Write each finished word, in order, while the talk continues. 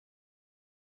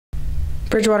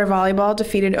Bridgewater Volleyball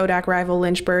defeated ODAC rival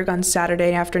Lynchburg on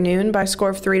Saturday afternoon by a score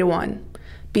of 3-1.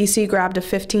 BC grabbed a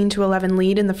 15-11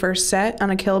 lead in the first set on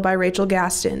a kill by Rachel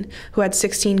Gaston, who had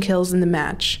 16 kills in the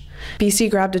match.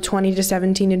 BC grabbed a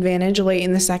 20-17 advantage late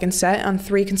in the second set on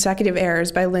 3 consecutive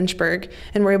errors by Lynchburg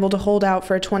and were able to hold out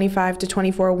for a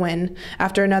 25-24 win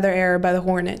after another error by the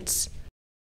Hornets.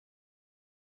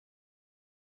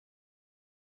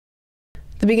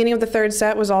 The beginning of the third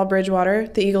set was all Bridgewater,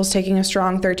 the Eagles taking a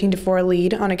strong 13-4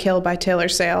 lead on a kill by Taylor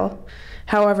Sale.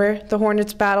 However, the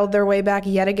Hornets battled their way back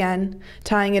yet again,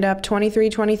 tying it up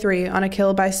 23-23 on a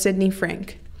kill by Sydney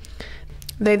Frink.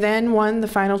 They then won the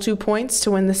final 2 points to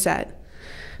win the set.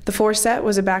 The fourth set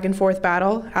was a back-and-forth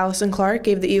battle. Allison Clark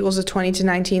gave the Eagles a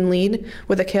 20-19 lead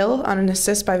with a kill on an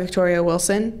assist by Victoria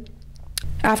Wilson.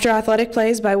 After athletic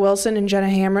plays by Wilson and Jenna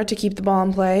Hamra to keep the ball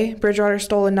in play, Bridgewater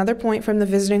stole another point from the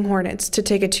visiting Hornets to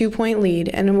take a 2-point lead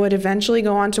and would eventually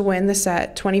go on to win the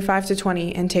set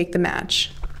 25-20 and take the match.